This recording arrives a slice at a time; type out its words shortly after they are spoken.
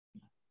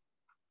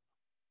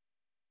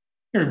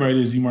Hey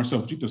everybody, this is Marcel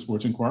with the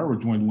Sports Inquirer. We're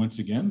joined once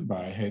again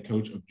by head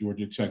coach of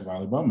Georgia Tech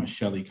volleyball,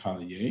 Michelle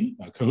Collier.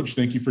 Coach,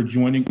 thank you for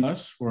joining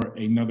us for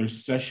another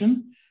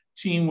session.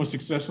 Team was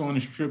successful on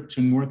its trip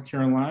to North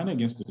Carolina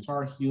against the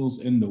Tar Heels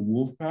and the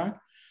Wolfpack.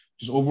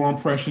 Just overall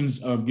impressions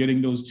of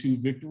getting those two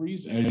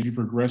victories as you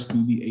progress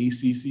through the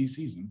ACC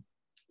season.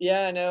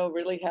 Yeah, I know.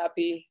 Really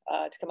happy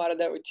to come out of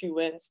that with two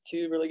wins,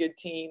 two really good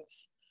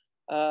teams.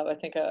 I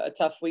think a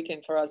tough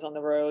weekend for us on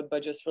the road,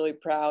 but just really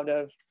proud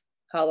of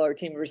how our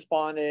team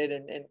responded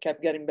and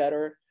kept getting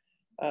better,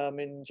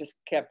 and just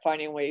kept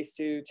finding ways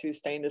to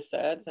stay in the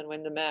sets and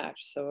win the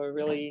match. So a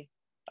really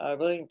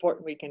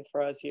important weekend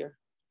for us here.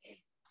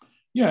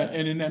 Yeah,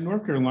 and in that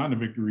North Carolina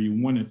victory,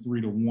 you won it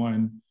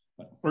 3-1.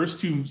 First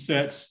two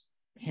sets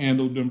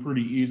handled them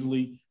pretty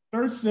easily.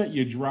 Third set,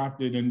 you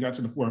dropped it and got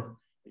to the fourth.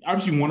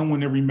 Obviously, you want to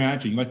win every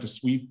match and you like to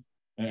sweep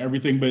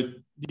everything, but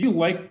do you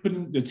like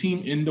putting the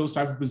team in those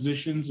type of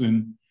positions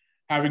and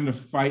having to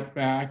fight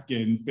back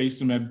and face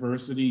some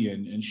adversity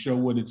and show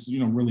what it's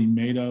really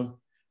made of,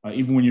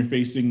 even when you're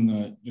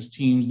facing just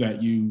teams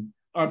that you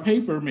on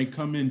paper may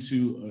come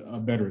into a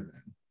better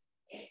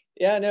than?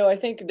 Yeah, no, I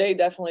think they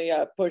definitely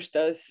pushed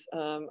us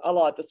a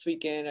lot this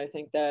weekend. I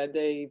think that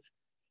they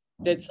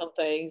did some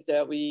things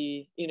that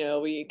we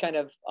kind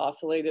of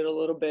oscillated a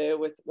little bit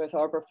with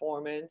our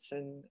performance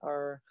and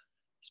our,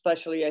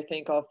 especially I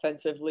think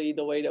offensively,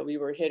 the way that we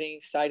were hitting,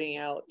 siding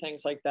out,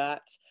 things like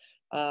that.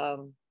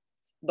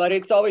 But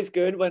it's always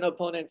good when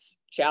opponents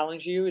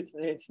challenge you.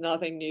 It's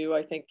nothing new.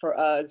 I think for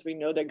us, we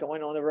know that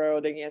going on the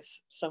road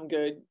against some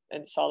good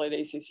and solid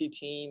ACC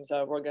teams,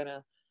 we're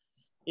gonna,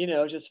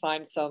 just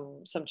find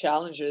some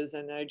challenges.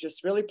 And I'm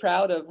just really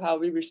proud of how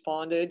we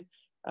responded.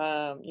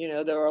 There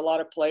were a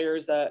lot of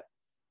players that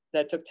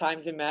took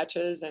times in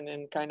matches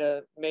and kind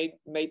of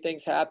made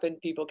things happen.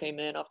 People came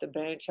in off the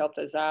bench, helped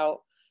us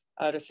out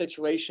of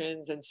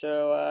situations. And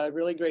so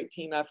really great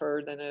team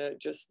effort and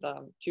just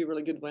two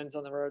really good wins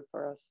on the road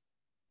for us.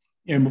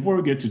 And before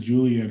we get to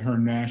Julia and her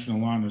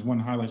national honors, I want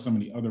to highlight some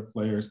of the other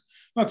players.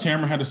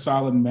 Tamara had a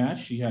solid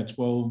match. She had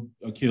 12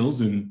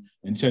 kills and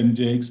 10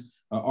 digs.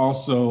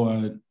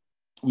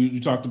 We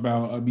talked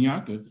about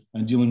Bianca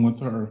and dealing with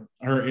her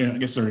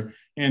hand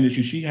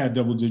issue. She had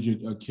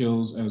double-digit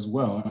kills as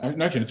well.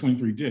 Actually, had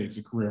 23 digs,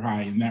 a career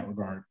high in that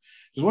regard.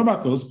 Just what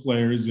about those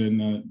players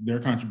and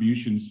their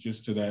contributions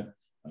just to that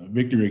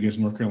victory against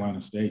North Carolina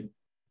State?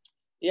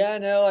 Yeah,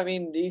 no, I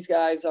mean, these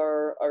guys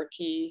are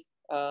key,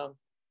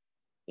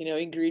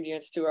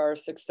 ingredients to our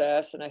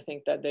success. And I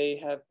think that they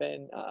have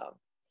been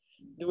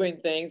doing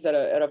things at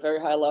a very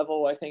high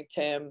level. I think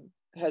Tim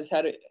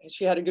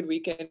she had a good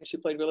weekend. She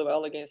played really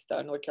well against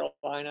North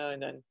Carolina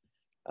and then,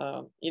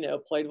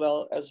 played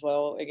well as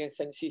well against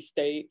NC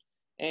State.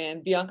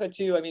 And Bianca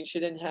too, I mean,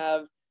 she didn't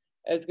have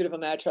as good of a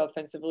match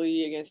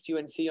offensively against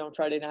UNC on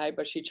Friday night,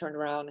 but she turned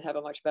around and had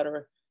a much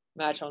better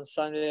match on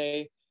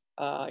Sunday.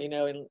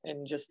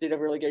 And just did a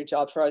really great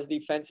job for us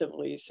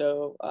defensively.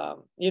 So,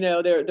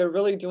 they're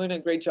really doing a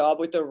great job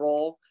with their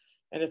role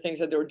and the things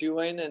that they're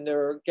doing, and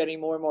they're getting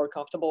more and more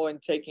comfortable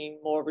and taking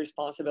more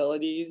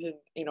responsibilities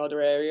in other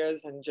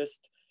areas, and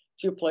just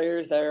two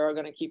players that are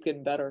going to keep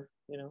getting better.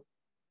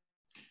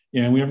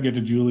 Yeah, and we have to get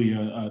to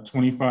Julia.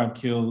 25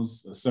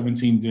 kills,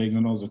 17 digs,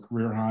 and those a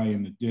career high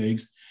in the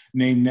digs.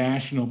 Named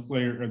National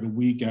Player of the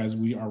Week as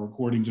we are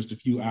recording just a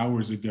few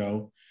hours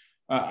ago.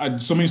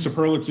 So many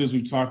superlatives.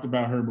 We talked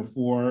about her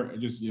before,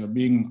 just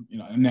being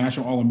a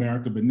national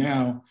All-America, but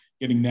now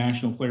getting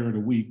National Player of the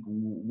Week.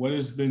 What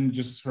has been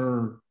just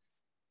her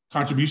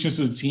contributions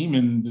to the team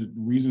and the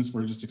reasons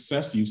for the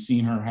success you've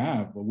seen her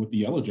have with the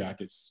Yellow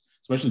Jackets,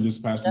 especially this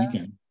past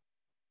weekend?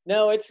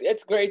 No,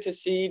 it's great to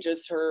see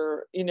just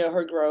her,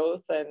 her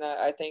growth, and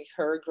I think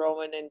her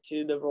growing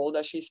into the role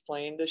that she's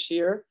playing this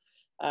year.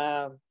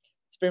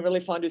 It's been really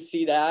fun to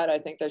see that. I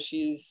think that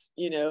she's,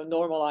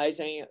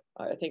 normalizing,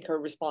 I think, her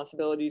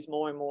responsibilities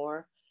more and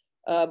more.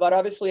 But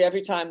obviously,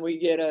 every time we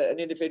get an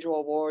individual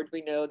award,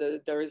 we know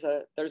that there's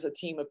a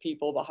team of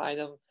people behind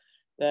them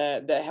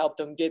that helped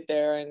them get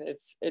there, and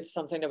it's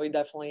something that we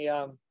definitely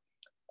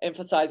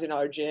emphasize in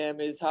our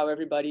gym, is how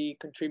everybody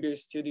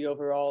contributes to the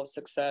overall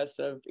success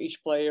of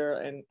each player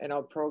and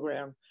our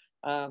program.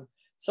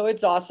 So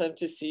it's awesome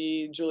to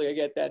see Julia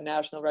get that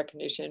national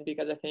recognition,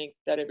 because I think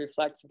that it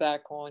reflects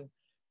back on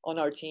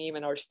our team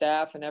and our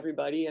staff and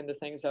everybody, and the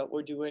things that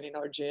we're doing in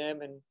our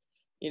gym,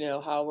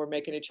 and how we're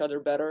making each other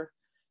better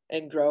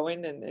and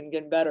growing and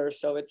getting better.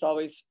 So it's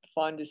always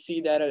fun to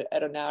see that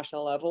at a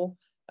national level.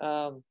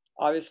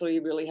 Obviously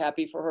really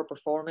happy for her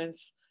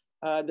performance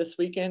this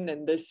weekend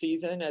and this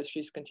season, as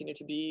she's continued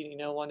to be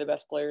one of the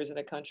best players in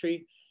the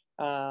country.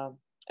 And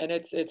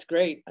it's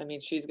great. I mean,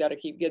 she's got to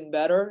keep getting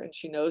better, and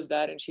she knows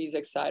that, and she's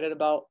excited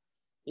about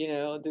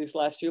these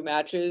last few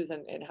matches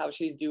and how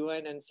she's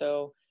doing. And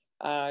so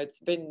it's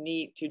been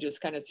neat to just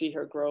kind of see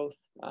her growth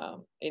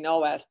in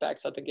all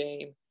aspects of the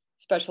game,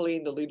 especially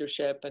in the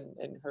leadership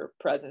and her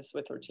presence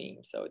with her team.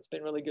 So it's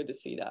been really good to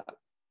see that.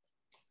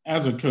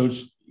 As a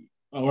coach,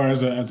 or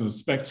as a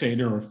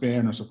spectator or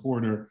fan or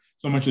supporter,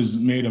 so much is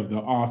made of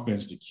the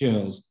offense, the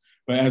kills.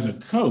 But as a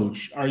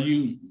coach, are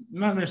you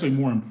not necessarily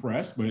more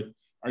impressed, but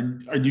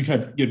do you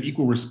give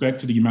equal respect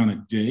to the amount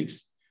of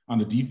digs on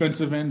the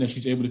defensive end that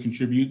she's able to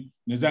contribute? And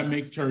does that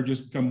make her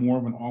just become more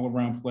of an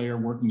all-around player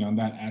working on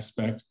that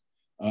aspect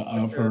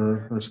of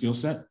her skill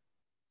set?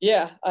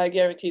 Yeah, I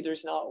guarantee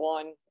there's not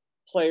one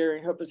player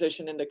in her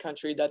position in the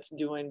country that's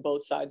doing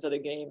both sides of the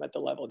game at the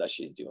level that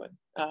she's doing.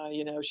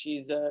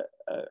 She's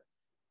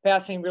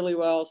passing really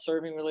well,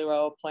 serving really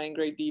well, playing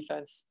great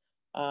defense,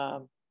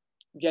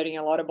 getting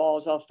a lot of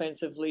balls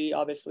offensively,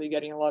 obviously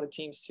getting a lot of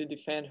teams to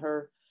defend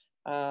her.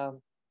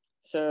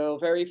 So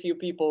very few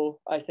people,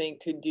 I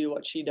think, could do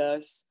what she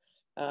does.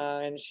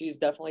 And she's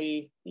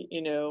definitely,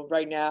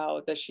 right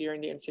now this year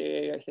in the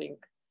NCAA, I think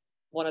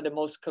one of the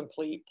most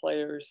complete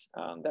players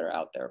that are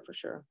out there for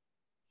sure.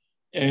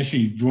 And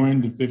she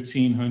joined the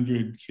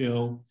 1,500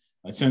 kill,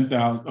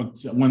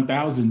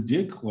 1,000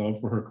 dig club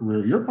for her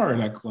career. You're part of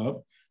that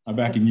club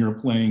back in your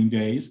playing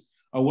days.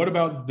 What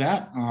about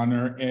that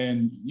honor?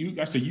 And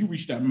I said you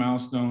reached that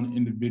milestone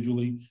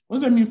individually. What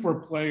does that mean for a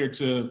player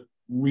to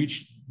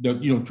reach the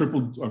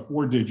triple or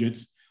four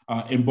digits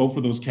in both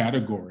of those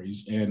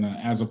categories? And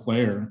as a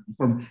player,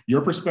 from your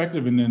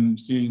perspective, and then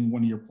seeing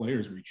one of your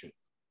players reach it.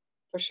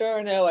 For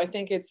sure, no, I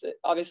think it's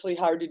obviously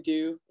hard to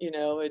do.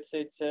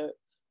 It's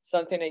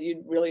something that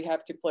you really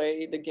have to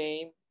play the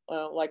game,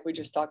 like we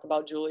just talked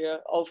about, Julia,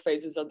 all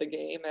phases of the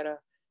game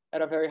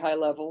at a very high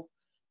level.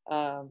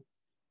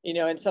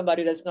 And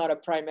somebody that's not a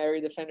primary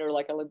defender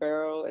like a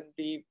libero and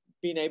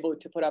being able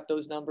to put up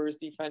those numbers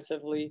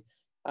defensively,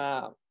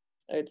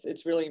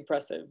 it's really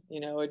impressive.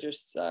 It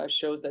just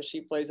shows that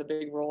she plays a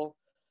big role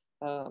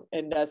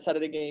in that side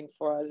of the game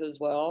for us as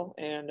well.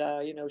 And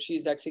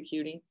she's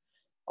executing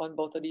on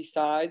both of these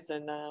sides,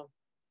 and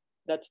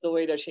that's the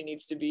way that she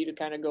needs to be to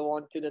kind of go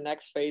on to the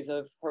next phase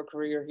of her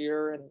career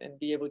here and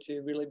be able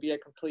to really be a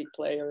complete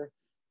player.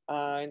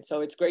 And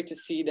so it's great to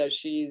see that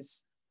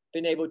she's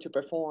been able to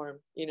perform,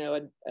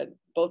 at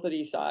both of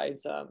these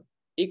sides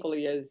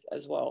equally as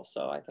well.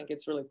 So I think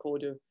it's really cool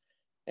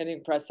and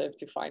impressive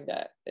to find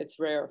that. It's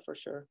rare for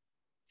sure.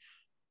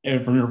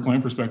 And from your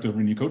playing perspective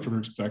and your coaching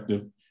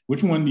perspective,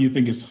 which one do you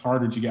think is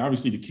harder to get?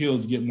 Obviously, the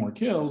kills, get more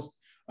kills,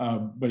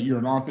 but you're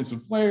an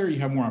offensive player, you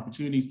have more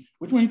opportunities.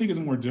 Which one do you think is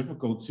more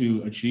difficult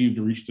to achieve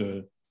to reach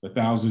the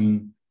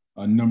 1,000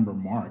 number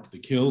mark, the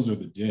kills or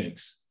the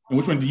digs? And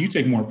which one do you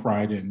take more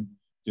pride in?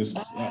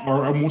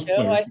 Or most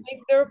players?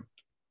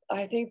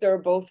 I think they're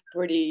both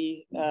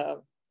pretty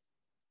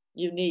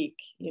unique,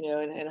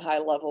 and high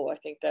level. I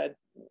think that,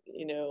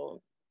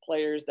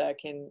 players that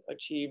can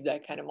achieve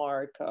that kind of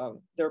mark,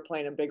 they're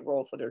playing a big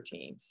role for their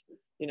teams,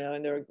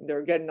 and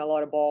they're getting a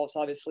lot of balls,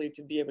 obviously,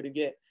 to be able to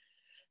get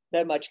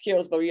that much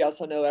kills. But we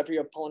also know every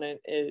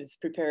opponent is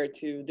prepared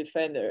to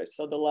defend there.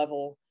 So the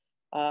level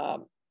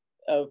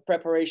of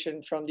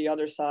preparation from the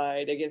other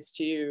side against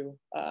you,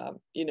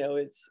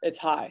 it's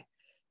high.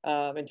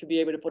 And to be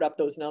able to put up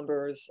those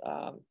numbers,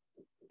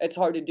 it's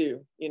hard to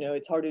do.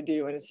 It's hard to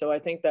do. And so I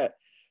think that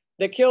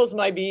the kills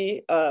might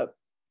be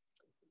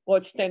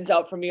what stands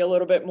out for me a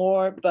little bit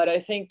more. But I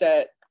think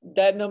that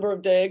number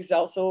of digs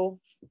also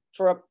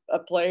for a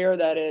player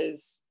that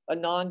is a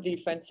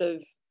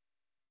non-defensive,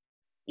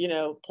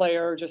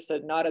 player, just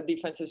not a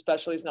defensive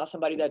specialist, not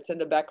somebody that's in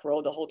the back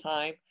row the whole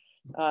time.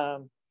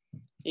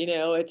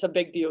 It's a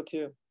big deal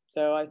too.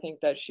 So I think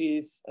that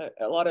she's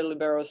a lot of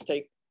liberos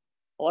take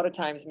a lot of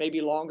times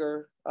maybe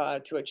longer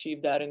to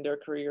achieve that in their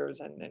careers,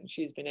 and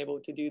she's been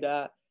able to do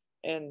that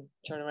and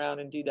turn around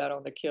and do that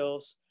on the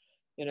kills.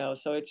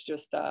 So it's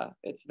just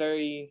it's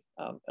very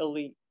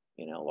elite,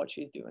 what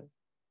she's doing.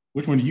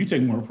 Which one do you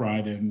take more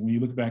pride in when you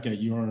look back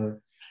at your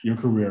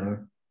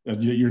career?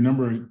 Your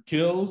number of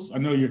kills. I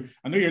know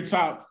you're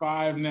top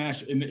 5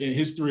 in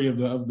history of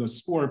the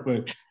sport,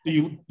 but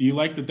do you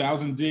like the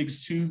 1,000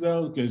 digs too,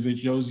 though, because it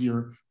shows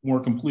your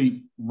more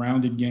complete,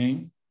 rounded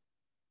game?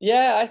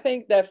 Yeah, I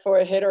think that for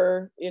a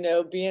hitter,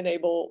 being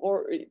able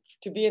or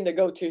to be in the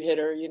go-to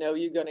hitter,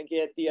 you're going to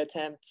get the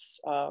attempts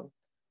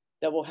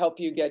that will help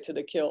you get to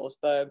the kills.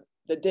 But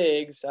the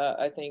digs,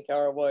 I think,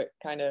 are what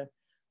kind of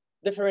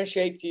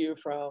differentiates you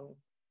from,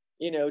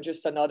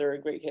 just another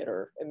great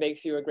hitter. It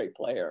makes you a great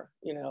player,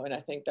 and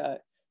I think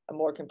that a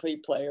more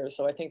complete player.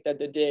 So I think that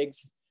the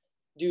digs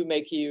do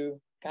make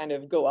you kind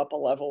of go up a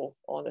level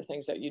on the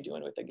things that you're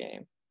doing with the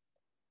game.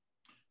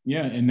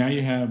 Yeah, and now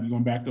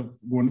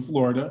going to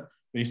Florida,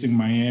 facing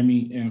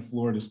Miami and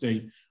Florida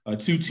State,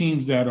 2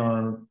 teams that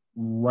are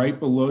right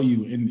below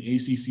you in the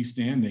ACC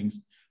standings.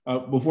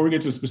 Before we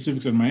get to the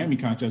specifics of the Miami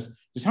contest,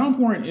 just how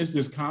important is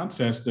this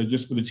contest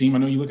just for the team? I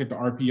know you look at the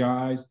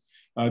RPIs,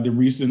 the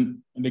recent,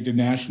 I think the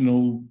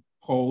national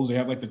polls, they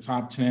have like the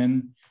top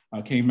 10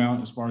 came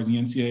out as far as the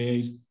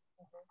NCAAs.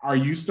 Are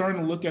you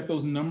starting to look at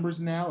those numbers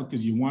now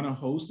because you want to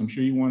host? I'm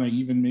sure you want to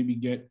even maybe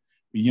get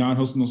beyond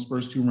hosting those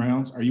first 2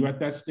 rounds. Are you at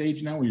that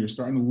stage now where you're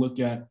starting to look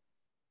at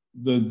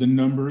the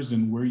numbers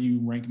and where you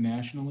rank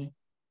nationally?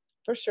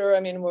 For sure. I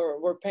mean,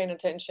 we're paying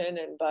attention,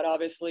 but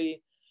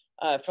obviously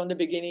from the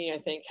beginning, I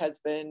think has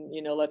been,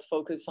 let's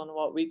focus on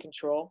what we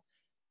control.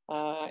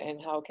 and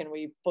how can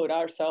we put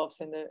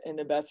ourselves in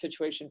the best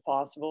situation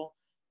possible.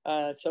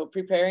 So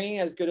preparing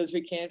as good as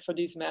we can for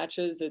these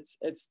matches,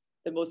 it's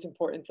the most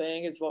important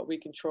thing is what we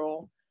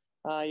control.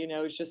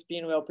 It's just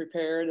being well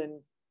prepared and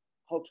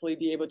hopefully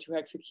be able to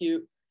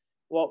execute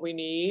what we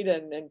need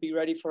and be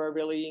ready for a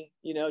really,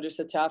 just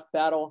a tough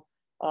battle.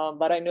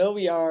 But I know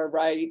we are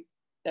right.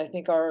 I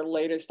think our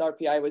latest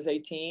RPI was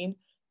 18.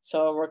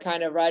 So we're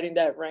kind of right in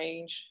that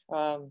range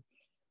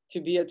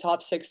to be a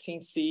top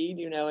 16 seed,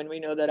 and we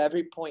know that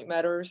every point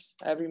matters,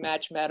 every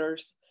match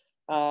matters.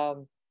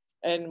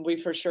 And we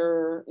for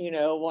sure,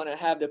 want to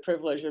have the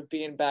privilege of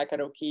being back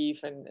at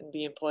O'Keefe and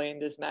being playing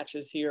these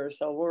matches here.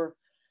 So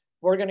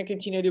we're going to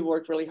continue to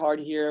work really hard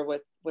here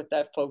with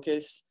that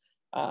focus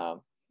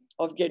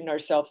of getting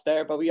ourselves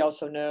there. But we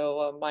also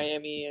know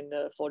Miami and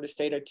Florida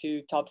State are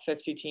two top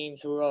 50 teams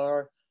who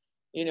are,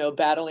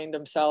 battling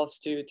themselves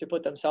to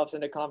put themselves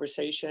in the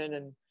conversation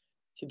and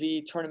to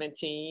be tournament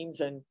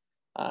teams. And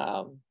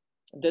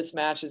this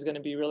match is going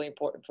to be really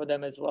important for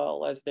them as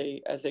well as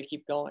they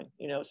keep going.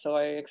 So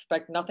I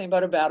expect nothing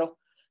but a battle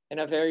and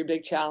a very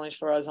big challenge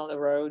for us on the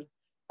road.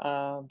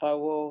 But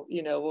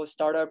we'll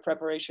start our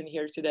preparation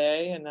here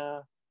today, and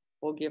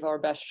we'll give our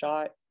best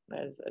shot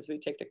as we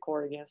take the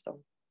court against them.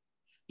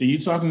 Do you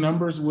talk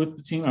numbers with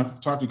the team? I've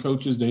talked to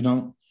coaches; they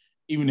don't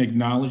even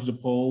acknowledge the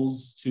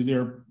polls to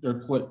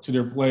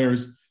their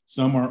players.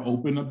 Some are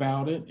open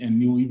about it,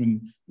 and you'll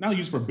even not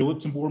use for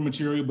bulletin board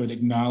material, but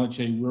acknowledge,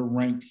 hey, we're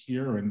ranked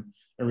here and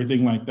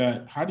everything like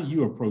that. How do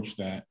you approach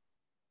that?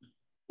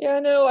 Yeah,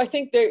 no, I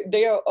think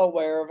they are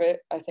aware of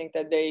it. I think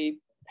that they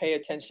pay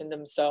attention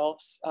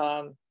themselves.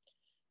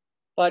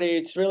 But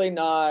it's really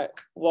not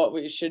what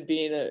we should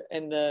be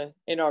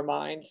in our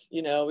minds.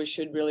 We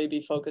should really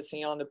be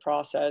focusing on the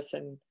process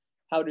and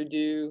how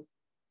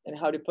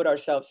to put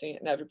ourselves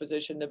in every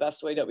position the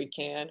best way that we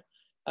can.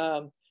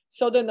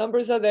 So the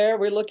numbers are there.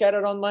 We look at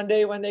it on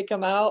Monday when they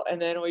come out,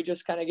 and then we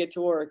just kind of get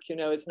to work.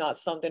 It's not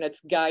something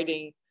that's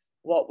guiding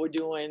what we're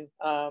doing.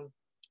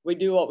 We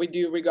do what we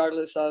do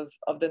regardless of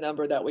the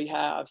number that we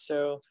have.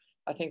 So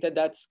I think that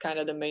that's kind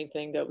of the main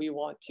thing that we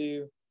want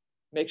to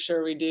make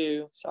sure we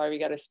do. Sorry, we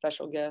got a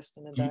special guest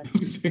in the back.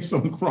 Say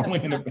something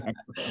crawling in the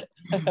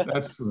background.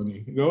 That's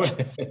funny. Go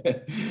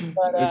ahead.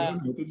 But,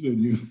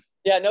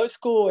 yeah, no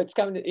school. It's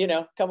coming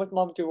to, come with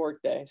mom to work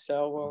day.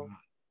 So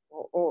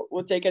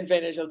we'll take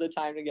advantage of the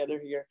time together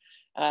here.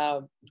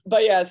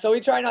 But yeah, so we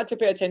try not to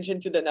pay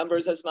attention to the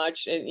numbers as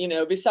much.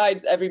 And,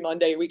 besides every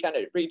Monday, we kind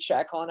of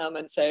recheck on them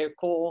and say,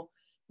 cool.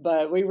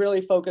 But we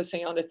really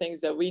focusing on the things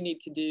that we need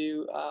to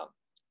do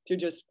to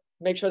just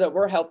make sure that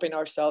we're helping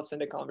ourselves in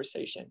the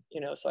conversation,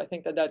 so I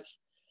think that that's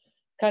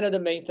kind of the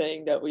main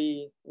thing that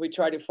we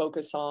try to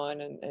focus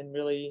on and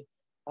really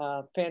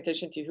pay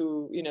attention to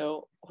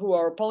who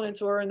our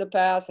opponents were in the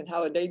past and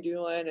how are they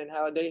doing and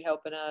how are they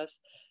helping us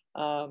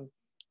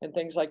and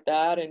things like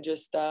that. And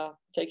just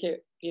take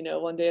it,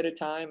 one day at a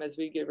time as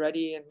we get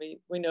ready. And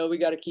we know we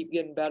got to keep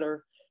getting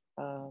better.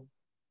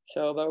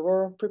 But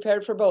we're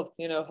prepared for both,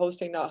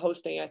 hosting, not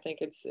hosting. I think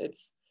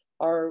it's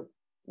our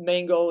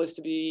main goal is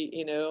to be,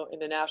 in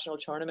the national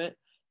tournament.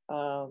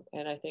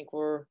 And I think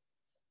we're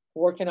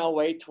working our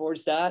way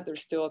towards that.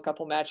 There's still a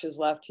couple matches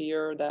left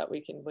here that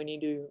we need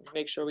to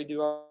make sure we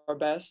do our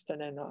best and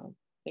then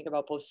think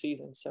about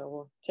postseason. So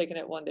we're taking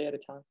it one day at a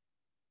time.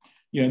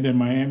 Yeah, and then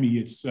Miami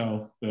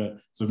itself,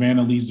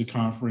 Savannah leads the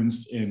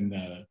conference in,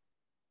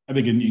 I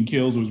think in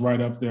kills, it was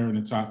right up there in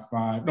the top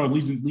 5. No, it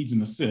leads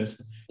in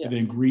assist. Yeah. And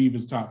then Grieve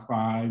is top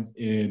 5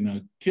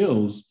 in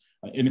kills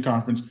in the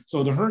conference.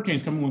 So the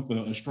Hurricanes coming with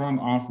a strong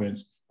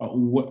offense.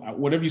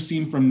 What have you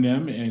seen from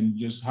them, and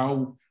just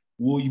how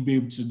will you be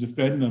able to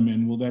defend them?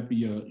 And will that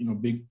be a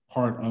big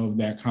part of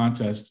that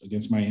contest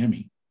against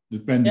Miami,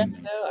 defending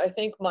them? No, I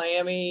think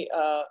Miami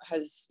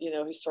has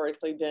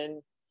historically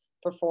been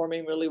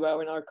performing really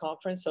well in our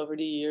conference over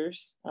the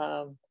years.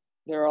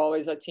 They're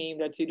always a team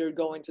that's either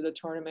going to the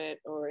tournament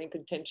or in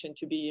contention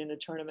to be in the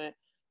tournament.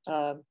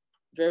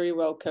 Very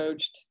well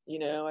coached.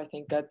 I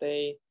think that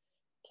they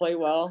play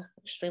well,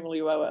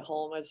 extremely well at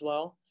home as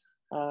well.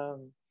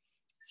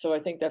 So I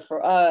think that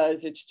for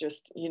us, it's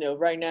just,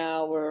 right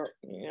now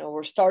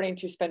we're starting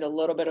to spend a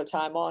little bit of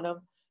time on them,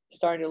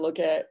 starting to look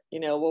at,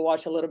 we'll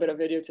watch a little bit of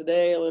video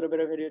today, a little bit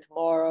of video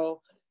tomorrow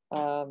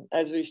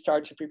as we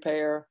start to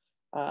prepare.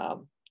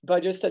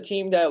 But just a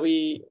team that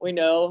we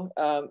know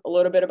a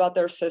little bit about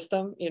their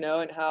system,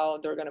 and how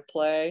they're going to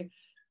play.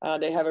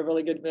 They have a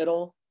really good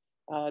middle.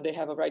 They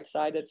have a right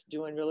side that's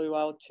doing really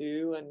well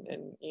too, and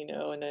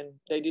then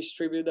they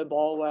distribute the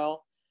ball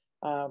well.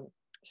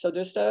 So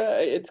just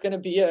it's going to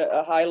be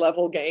a high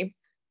level game,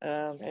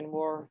 and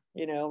we're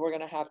going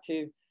to have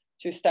to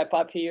step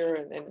up here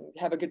and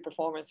have a good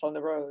performance on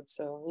the road.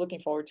 So looking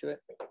forward to it.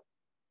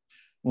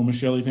 Well,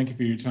 Michelle, thank you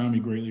for your time. We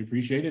greatly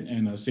appreciate it,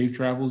 and safe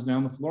travels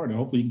down to Florida.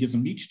 Hopefully, you can get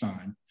some beach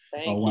time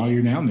while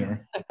you're down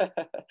there.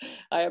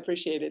 I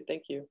appreciate it.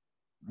 Thank you.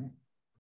 All right.